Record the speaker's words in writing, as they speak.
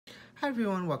Hi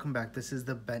everyone, welcome back. This is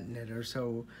the Bent Knitter.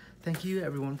 So thank you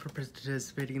everyone for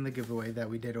participating in the giveaway that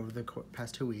we did over the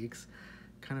past 2 weeks.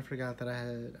 Kind of forgot that I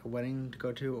had a wedding to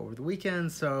go to over the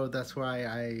weekend, so that's why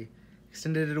I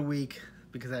extended it a week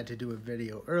because I had to do a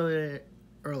video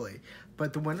early.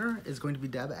 But the winner is going to be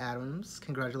Deb Adams.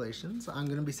 Congratulations. I'm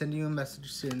going to be sending you a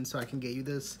message soon so I can get you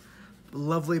this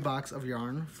lovely box of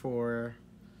yarn for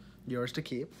yours to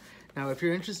keep. Now if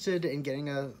you're interested in getting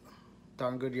a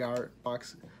darn good yarn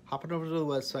box, hop on over to the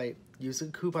website, use the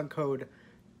coupon code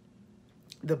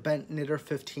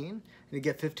TheBentKnitter15 and you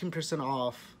get 15%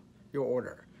 off your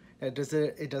order. It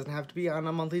doesn't have to be on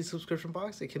a monthly subscription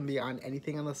box. It can be on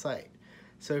anything on the site.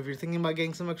 So if you're thinking about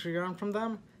getting some extra yarn from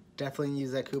them, definitely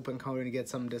use that coupon code to get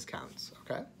some discounts,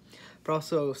 okay? But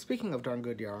also, speaking of darn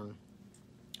good yarn,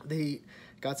 they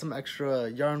got some extra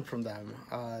yarn from them.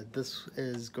 This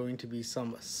is going to be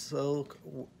some silk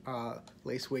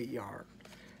lace weight yarn,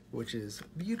 which is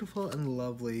beautiful and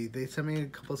lovely. They sent me a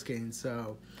couple skeins.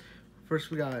 So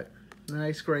first we got the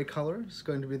nice gray color. It's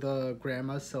going to be the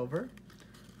Grandma Silver,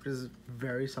 which is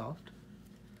very soft.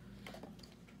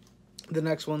 The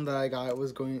next one that I got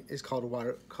is called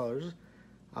Watercolors.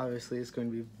 Obviously it's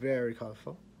going to be very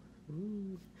colorful.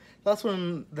 Ooh. The last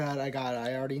one that I got,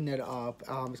 I already knit up.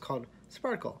 It's called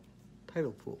Sparkle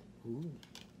Tidal Pool. Ooh.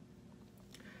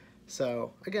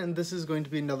 So again, this is going to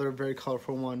be another very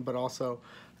colorful one, but also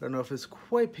I don't know if it's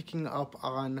quite picking up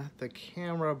on the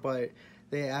camera, but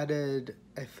they added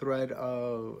a thread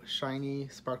of shiny,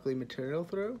 sparkly material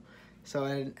through. So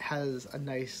it has a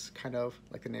nice kind of,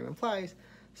 like the name implies,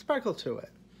 sparkle to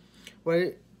it.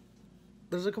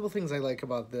 There's a couple things I like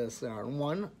about this yarn.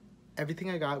 One, everything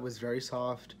I got was very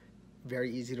soft,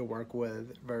 very easy to work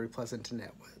with, very pleasant to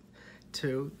knit with.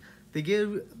 Two,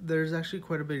 there's actually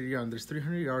quite a bit of yarn. There's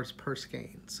 300 yards per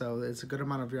skein, so it's a good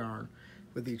amount of yarn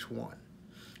with each one.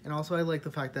 And also I like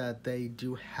the fact that they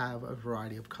do have a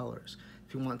variety of colors.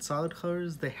 If you want solid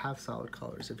colors, they have solid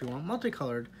colors. If you want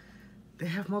multicolored, they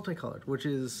have multicolored, which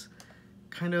is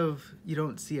kind of, you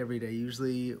don't see every day.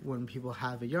 Usually when people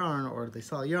have a yarn or they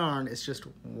sell a yarn, it's just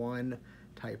one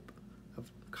type of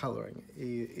coloring.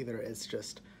 Either it's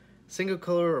just single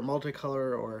color or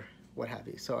multicolor or what have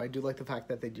you. So I do like the fact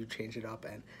that they do change it up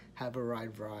and have a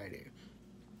wide variety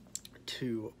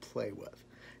to play with.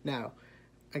 Now,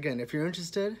 again, if you're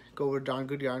interested, go over to Darn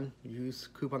Good Yarn. Use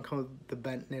coupon code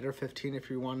TheBentKnitter15 if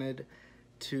you wanted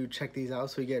to check these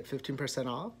out, so you get 15%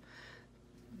 off.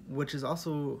 Which is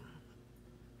also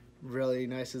really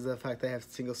nice is the fact they have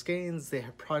single skeins. They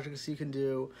have projects you can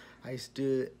do. I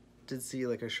did see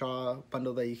like a Shaw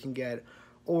bundle that you can get,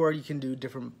 or you can do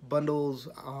different bundles.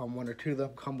 One or two of them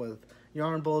come with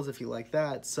yarn bowls if you like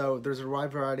that. So there's a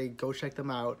wide variety. Go check them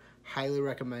out. Highly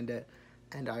recommend it.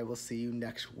 And I will see you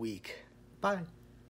next week. Bye.